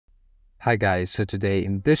Hi guys, so today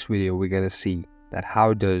in this video we're gonna see that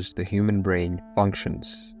how does the human brain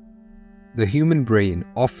functions. The human brain,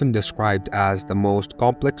 often described as the most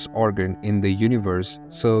complex organ in the universe,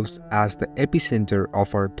 serves as the epicenter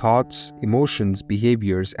of our thoughts, emotions,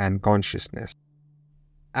 behaviors, and consciousness.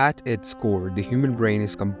 At its core, the human brain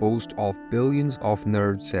is composed of billions of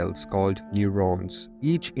nerve cells called neurons,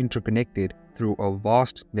 each interconnected through a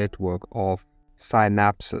vast network of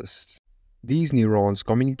synapses. These neurons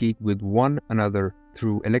communicate with one another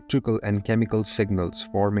through electrical and chemical signals,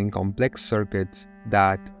 forming complex circuits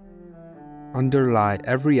that underlie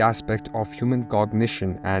every aspect of human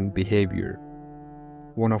cognition and behavior.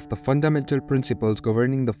 One of the fundamental principles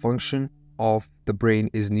governing the function of the brain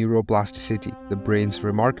is neuroplasticity, the brain's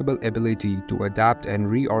remarkable ability to adapt and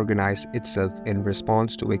reorganize itself in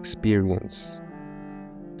response to experience.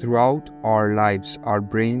 Throughout our lives, our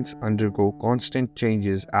brains undergo constant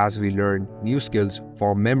changes as we learn new skills,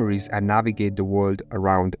 form memories, and navigate the world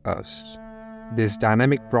around us. This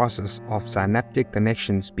dynamic process of synaptic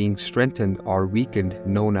connections being strengthened or weakened,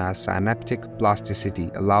 known as synaptic plasticity,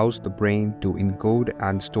 allows the brain to encode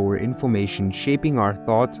and store information, shaping our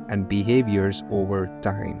thoughts and behaviors over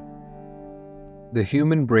time. The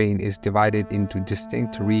human brain is divided into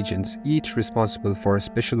distinct regions, each responsible for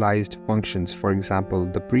specialized functions. For example,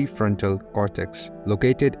 the prefrontal cortex,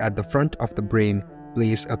 located at the front of the brain,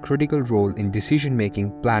 plays a critical role in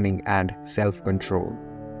decision-making, planning, and self-control.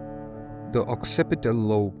 The occipital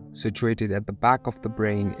lobe, situated at the back of the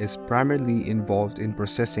brain, is primarily involved in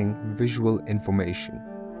processing visual information.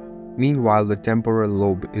 Meanwhile, the temporal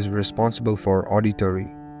lobe is responsible for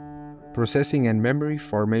auditory processing and memory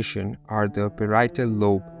formation. The parietal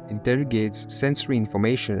lobe interrogates sensory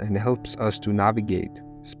information and helps us to navigate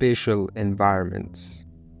spatial environments.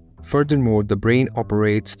 Furthermore, the brain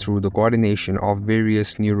operates through the coordination of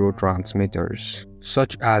various neurotransmitters,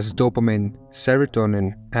 such as dopamine,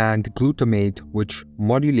 serotonin, and glutamate, which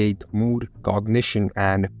modulate mood, cognition,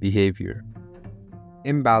 and behavior.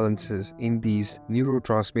 Imbalances in these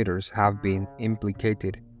neurotransmitters have been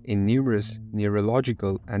implicated in numerous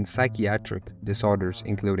neurological and psychiatric disorders,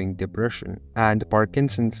 including depression and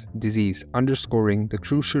Parkinson's disease, underscoring the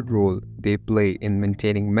crucial role they play in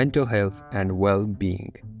maintaining mental health and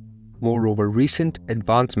well-being. Moreover, recent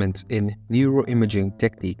advancements in neuroimaging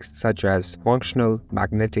techniques such as functional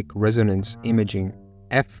magnetic resonance imaging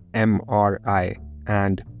 (fMRI)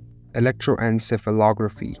 and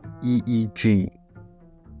electroencephalography (EEG)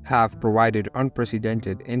 have provided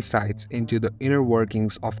unprecedented insights into the inner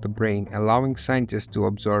workings of the brain, allowing scientists to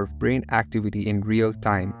observe brain activity in real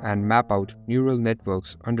time and map out neural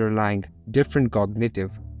networks underlying different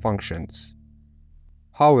cognitive functions.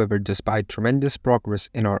 However, despite tremendous progress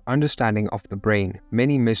in our understanding of the brain,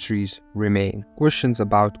 many mysteries remain. Questions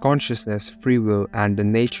about consciousness, free will, and the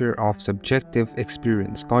nature of subjective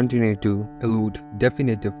experience continue to elude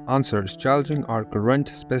definitive answers, challenging our current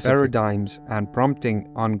specific paradigms and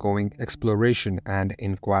prompting ongoing exploration and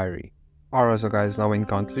inquiry. Alright, so guys, now in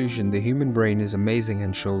conclusion, the human brain is amazing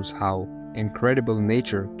and shows how incredible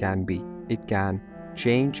nature can be. It can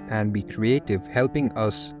change and be creative, helping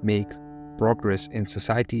us make progress in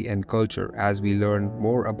society and culture as we learn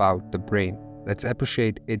more about the brain. Let's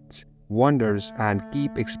appreciate its wonders and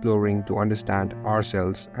keep exploring to understand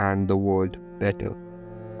ourselves and the world better.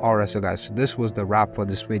 Alright, so guys, this was the wrap for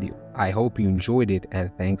this video. I hope you enjoyed it and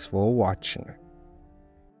thanks for watching.